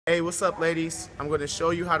Hey, what's up, ladies? I'm going to show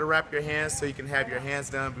you how to wrap your hands so you can have your hands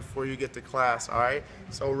done before you get to class, all right?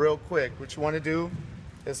 So real quick, what you want to do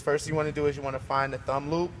is first you want to do is you want to find the thumb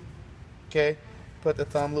loop, okay? Put the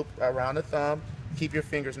thumb loop around the thumb. Keep your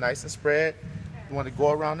fingers nice and spread. You want to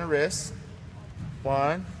go around the wrist.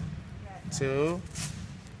 1, 2,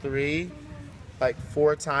 3, like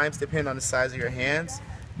 4 times, depending on the size of your hands.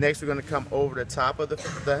 Next, we're going to come over the top of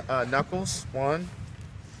the knuckles. 1,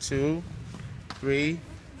 2, 3,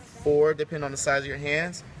 4, depending on the size of your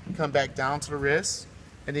hands. Come back down to the wrist,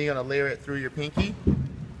 and then you're going to layer it through your pinky,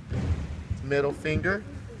 middle finger,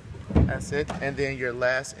 that's it, and then your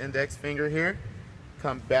last index finger here.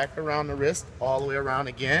 Come back around the wrist, all the way around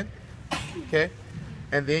again, okay?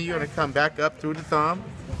 And then you're going to come back up through the thumb,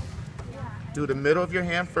 do the middle of your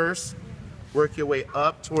hand first, work your way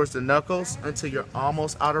up towards the knuckles until you're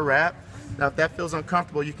almost out of wrap. Now if that feels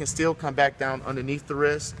uncomfortable, you can still come back down underneath the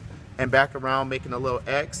wrist and back around, making a little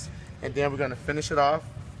X, and then we're going to finish it off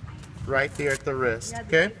right there at the wrist,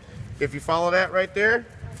 okay? If you follow that right there,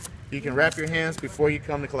 you can wrap your hands before you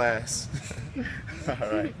come to class. All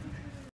right.